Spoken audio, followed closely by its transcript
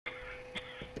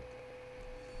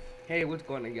Hey, what's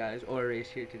going on, guys? Ora is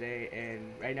here today, and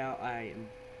right now I am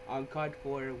on COD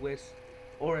 4 with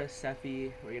Ora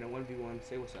Zeyphy. We're gonna 1v1.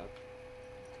 Say what's up.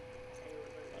 Hey,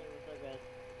 what's up, guys?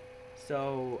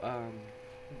 So,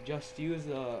 just use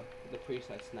the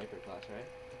preset sniper class, right?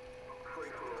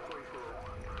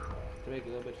 To make it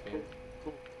a little bit fair.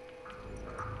 Cool.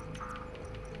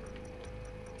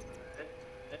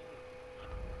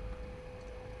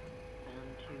 Time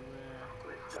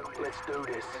to, Let's do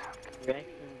this. wreck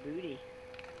some booty.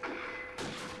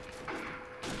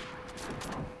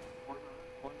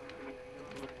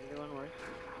 Either one works.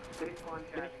 Give me spawn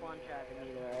trap in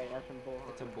either, alright? That's some bull.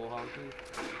 It's a bullhonky.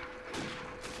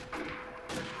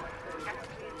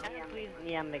 Please,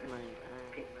 yeah, I'm making mine.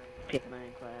 Pick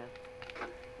mine class. I'm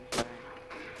sorry.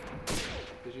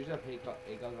 Does yours have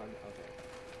ACOG on it? Okay.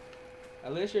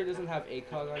 At least yours doesn't have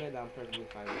ACOG on it, I'm perfectly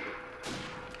fine with it.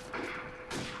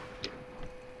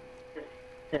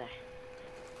 Today.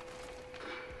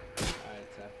 Alright,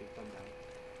 Zeyphy, come down.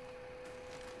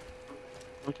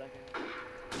 1 second.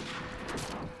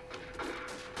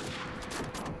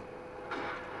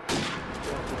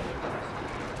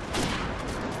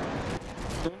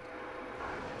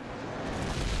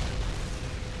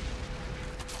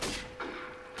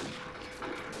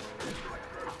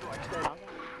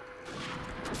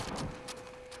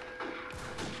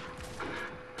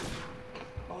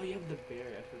 Oh, you have the bear.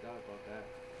 I forgot about that.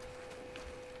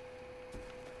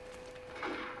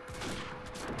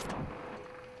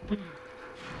 What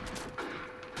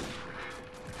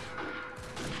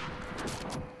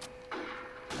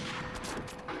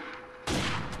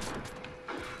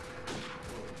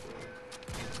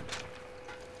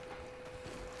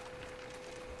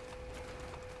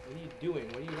are you doing?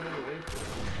 What are you running away from?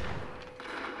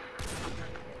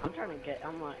 I'm trying to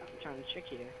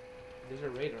trick you. There's a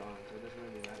radar on, so it doesn't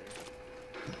really matter.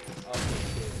 Oh,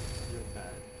 shit. You're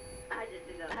bad.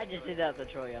 I just did that to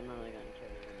troll you. I'm not really gonna kill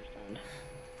you, understand?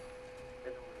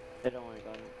 They don't want to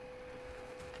go.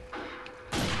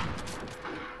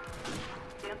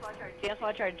 See, that's why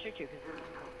I tried to trick you, cause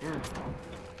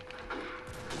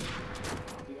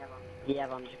yeah,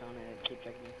 but I'm just gonna keep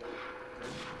checking you.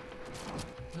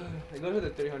 I go to the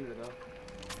 300 though.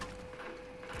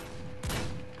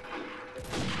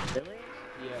 Really?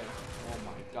 Yeah. Oh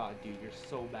my god, dude, you're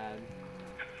so bad.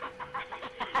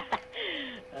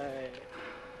 Alright.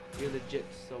 You're legit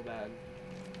so bad.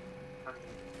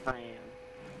 I am.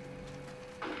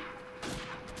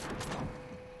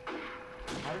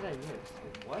 How did I miss?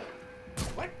 Like, what?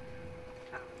 What?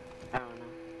 I don't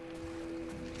know.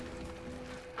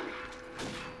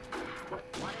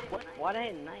 What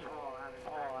a night.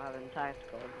 Oh, having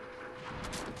tactical.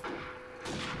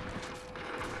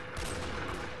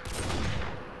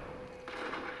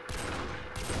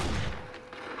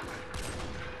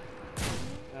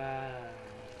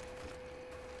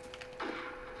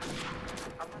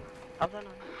 I was on.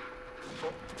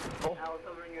 Oh. I was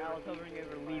hovering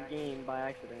over leave game by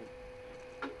accident.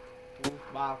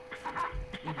 Wow.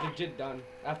 You're legit done.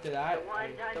 After that,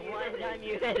 The one time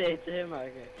you hit it, to him,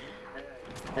 okay.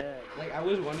 like I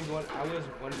was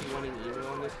 1v1ing email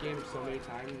on this game so many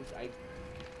times. I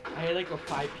had like a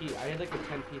 5p, I had like a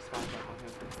 10p spawn trap on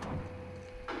him.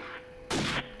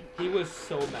 He was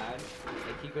so mad,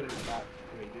 like he couldn't stop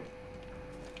raging.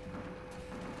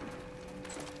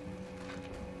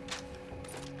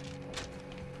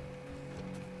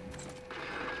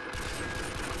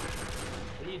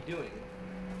 What are you doing?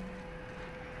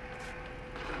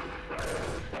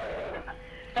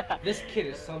 This kid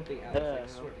is something else, I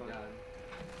swear to God.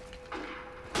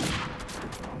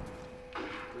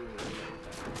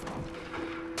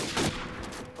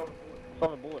 Saw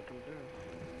the bullet come through.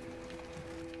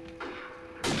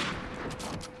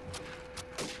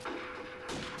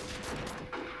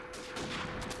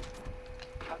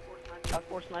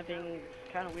 Hardcore sniping is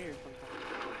kind of weird sometimes.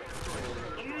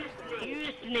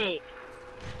 You snake!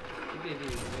 You did the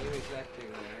same exact thing,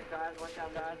 right? Guys,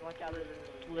 watch out,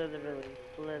 there's a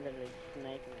slithery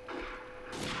snake in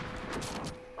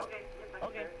it.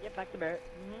 Okay, get back to Barrett.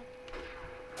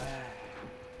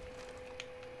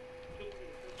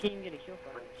 Can't even get a kill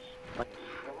from it. Like,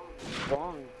 a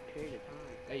long period of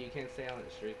time. Hey, you can't stay on the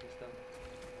streak and stuff?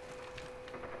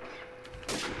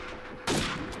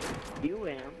 You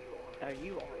am.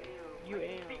 You are. You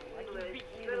am. I can speak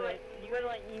English. You gotta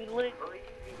like English.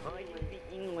 I can speak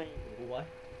English. What?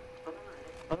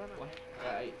 Hold on. What?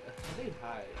 I say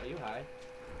hi. Are you high?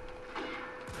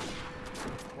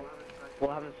 Well,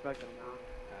 I haven't smoked in a while.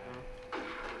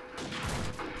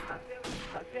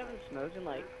 I haven't smoked in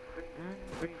like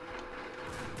 3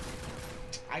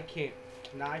 I can't.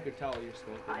 Now I could tell you're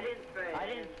smoking. I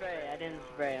didn't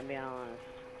spray, I'm being honest.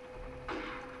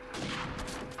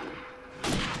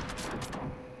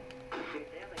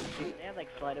 Dude, they have like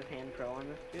sleight of hand pro on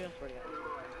this, dude, I swear to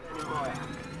God.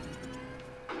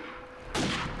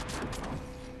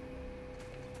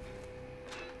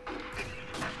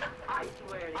 I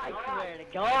swear to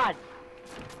God!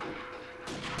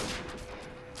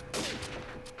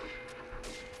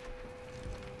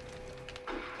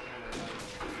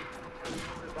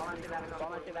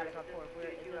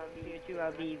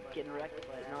 I'll be getting wrecked,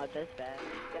 but not this bad.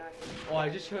 Oh, I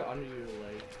just hit under your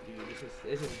leg, dude.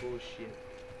 This is bullshit.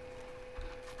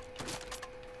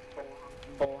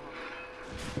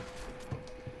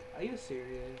 Are you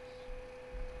serious?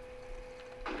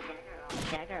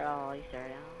 Yeah, girl, you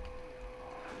started out.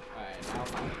 Alright, now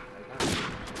I'm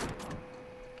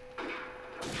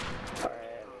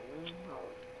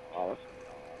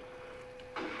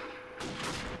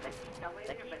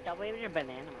Stop waving your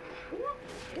banana.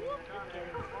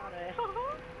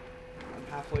 I'm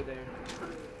halfway there.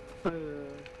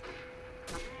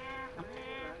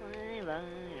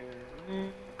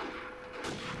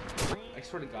 I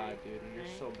swear to God, dude, you're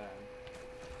so bad.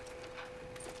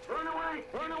 Run away!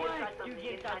 Run away! You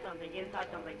get inside something, get inside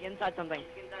something, get inside something.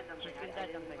 Just get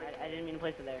inside something. I didn't mean to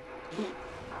place it there.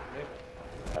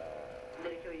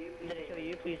 Did it kill you? Did it kill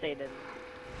you? Please say it didn't.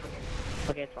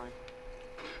 Okay, it's fine.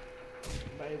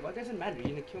 But what doesn't matter? You're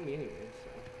gonna kill me anyway, so.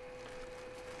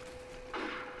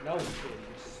 No, kid,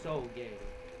 you're so gay.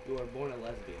 You were born a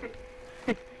lesbian.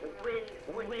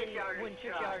 When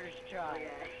trick shotters try.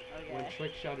 Okay. When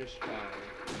trick shotters try.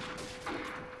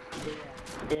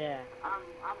 Yeah.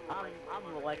 I'm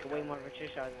like way more of a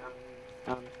trick shotter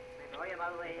than oh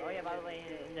yeah, by the way,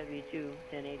 NW2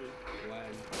 1080.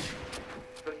 When?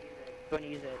 Gonna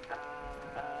use it.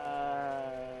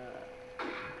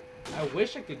 I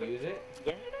wish I could use it.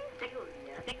 Yesterday?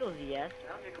 I think it was yes.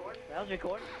 That was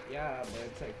recorded? Yeah, but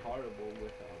it's like horrible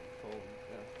with phone.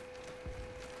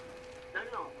 Yeah.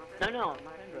 No,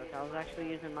 my friend broke. I was actually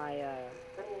using my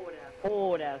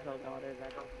old ass old daughter.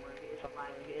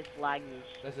 It's laggy.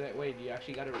 That's it. Wait, do you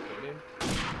actually got it recorded?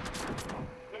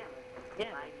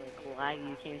 Yeah, like laggy.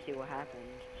 You can't see what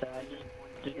happened. So I just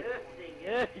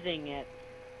using it.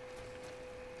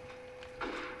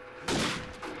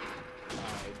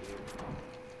 Alright, dude.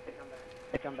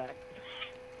 I come back.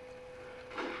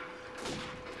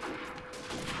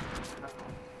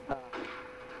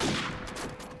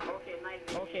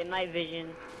 Okay, night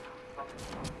vision.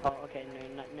 Oh, okay,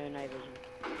 no night vision.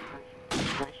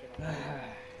 Not shit.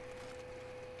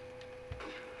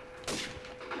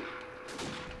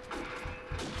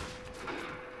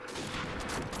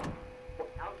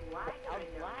 I was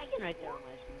lagging right there on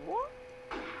my screen. What?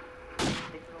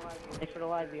 Thanks for the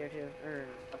live beer too.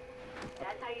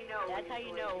 That's how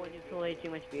you know when you play too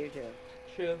much beer too.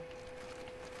 True.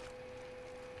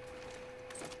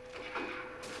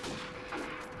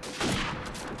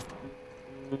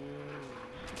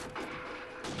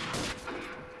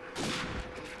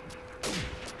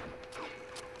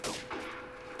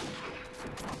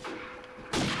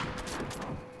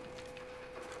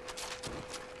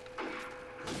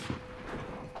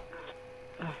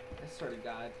 I swear to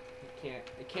God,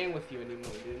 I can't with you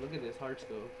anymore, dude. Look at this hard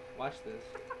scope. Watch this.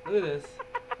 Look at this.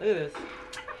 Look at this.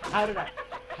 How did I know?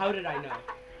 How did I know?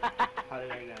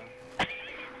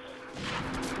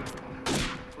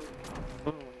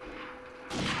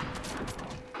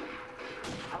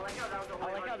 I like how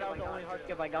that was the only hard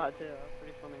skip I got too. That's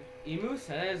pretty funny. Emu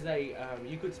says that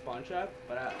you could spawn trap,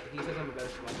 but he says I'm a better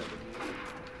spawn trap than you.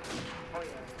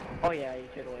 Oh yeah, you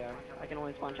totally are. I can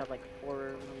only spawn trap like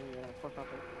four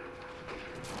something.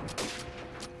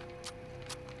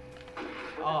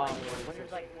 Oh, when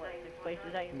there's like what, 6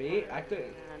 places that you me? I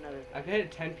could hit a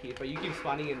 10 piece, but you keep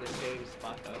spawning in the same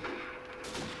spot though.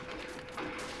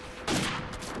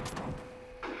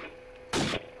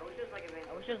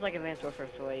 I was just like Advanced Warfare,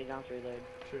 so you don't have to reload.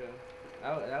 True.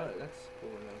 That's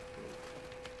cool enough.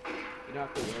 You don't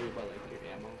have to worry about like your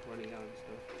ammo running out and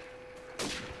stuff.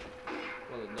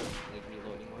 Well, no, like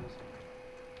reloading ones.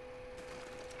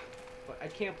 But I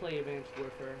can't play Advanced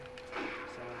Warfare,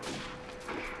 so.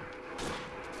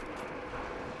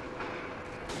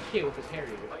 Okay, with the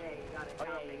Harrier. Oh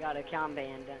yeah, you got a cam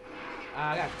band.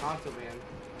 I got console ban.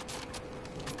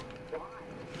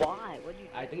 Why? What'd you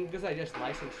do? I think because I just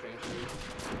license transferred.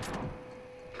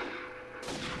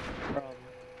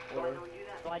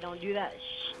 So I don't do that.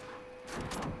 Shh.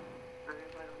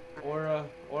 Ora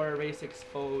race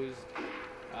exposed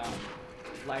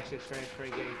license transfer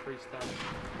and getting free stuff.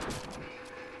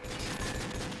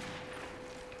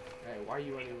 Alright, why are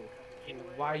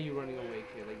you running away,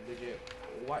 kid? Like legit.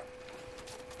 What?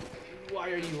 Why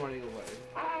are you running away?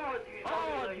 Oh, dude,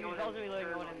 I was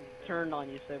reloading one and turned on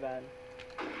you so bad.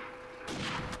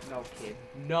 No, kid.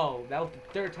 No, that was the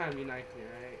third time you knifed me,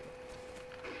 right?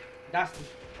 That's the...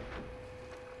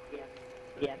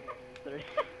 Yeah, third.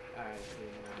 Alright,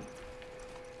 kid, now.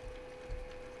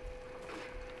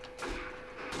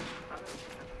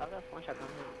 How's that one shot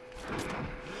gonna hit?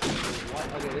 What?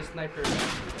 Okay, this sniper is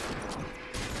actually dead.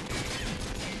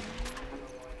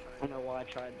 I don't know why I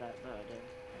tried that, but I did.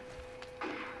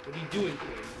 What are you doing,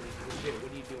 kid? Like, legit,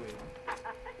 what are you doing?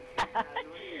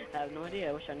 I have no idea.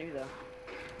 I wish I knew though.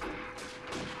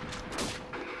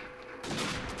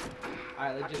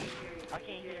 Alright, legit. I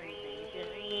can't hear anything. It's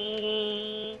just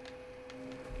me.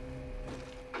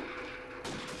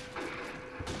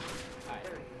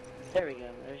 Alright. There we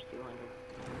go. There's 200.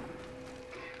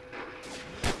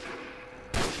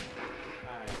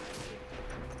 Alright,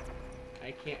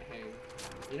 I can't hang.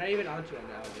 You're not even onto it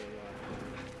now, dude.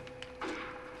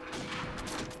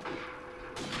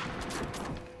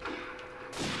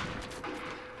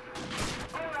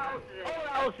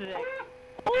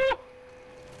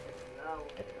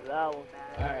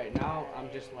 Alright, now I'm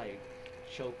just like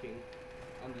choking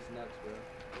on these nuts, bro.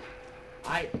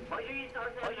 Oh, you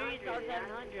start 700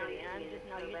 and I'm just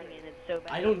not using it and it's so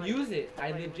bad. I don't use it.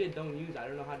 I legit don't use it. I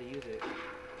don't know how to use it.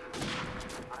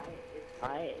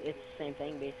 It's the same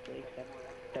thing basically,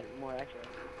 except more accurate.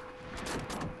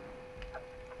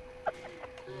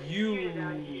 You... Shoot it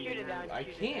down. I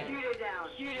can't. Shoot it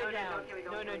down.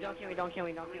 No, don't kill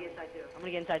me. I'm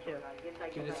gonna get inside too.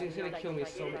 Dude, this thing's gonna kill me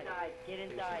so much. Get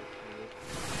inside.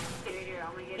 Get here.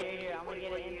 I'm gonna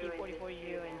get an MP40 for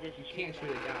you and just... You can't shoot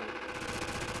it down.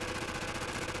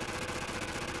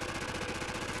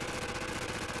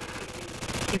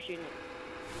 Keep shooting it.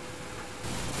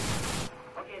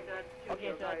 Okay,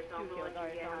 so that's 2 kills.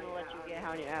 Alright, so I'm gonna let you get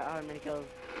how many kills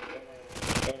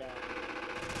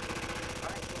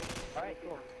Alright,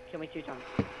 cool. Kill me 2 times.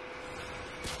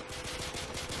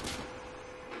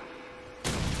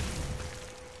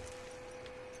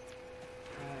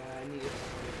 I need it.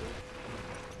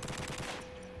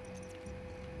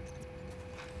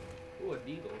 Ooh, a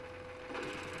deagle.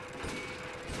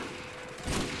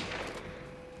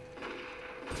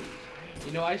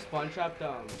 You know, I spawn trapped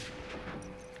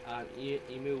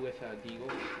emu with a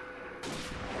deagle.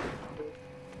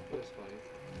 It was funny.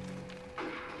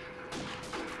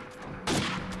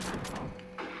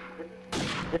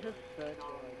 This is such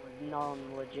a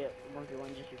non-legit 1v1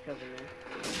 just because of me.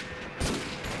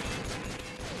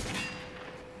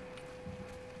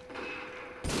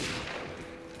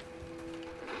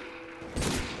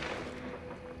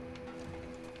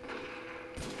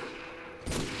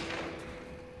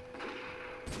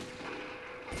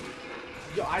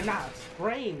 Yo, I'm not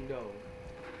spraying though.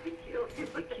 He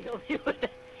killed you with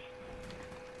that.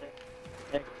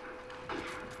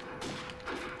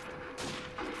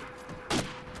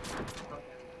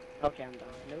 Okay, I'm done.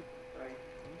 Nope.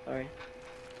 Sorry.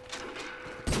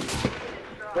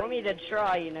 Want me to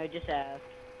try, you know, just ask.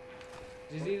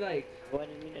 Just need like... What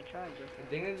did me to try, just I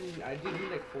think I just need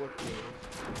like 4 kills.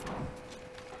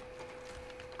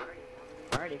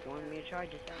 Alright, if you want me to try,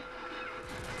 just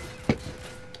ask.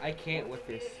 I can't with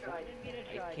this. I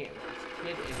can't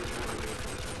with this kid anymore.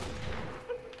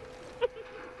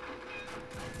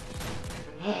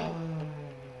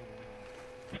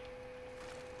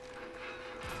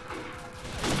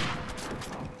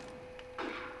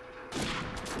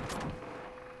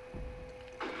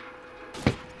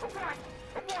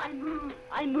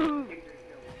 I moved!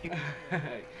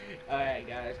 Alright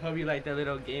guys, hope you liked that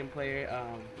little gameplay.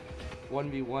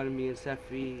 1v1 me and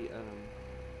Zeyphy.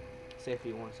 Zeyphy,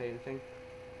 you wanna say anything?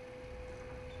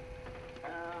 I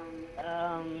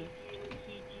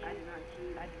did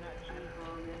not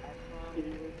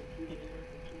cheat.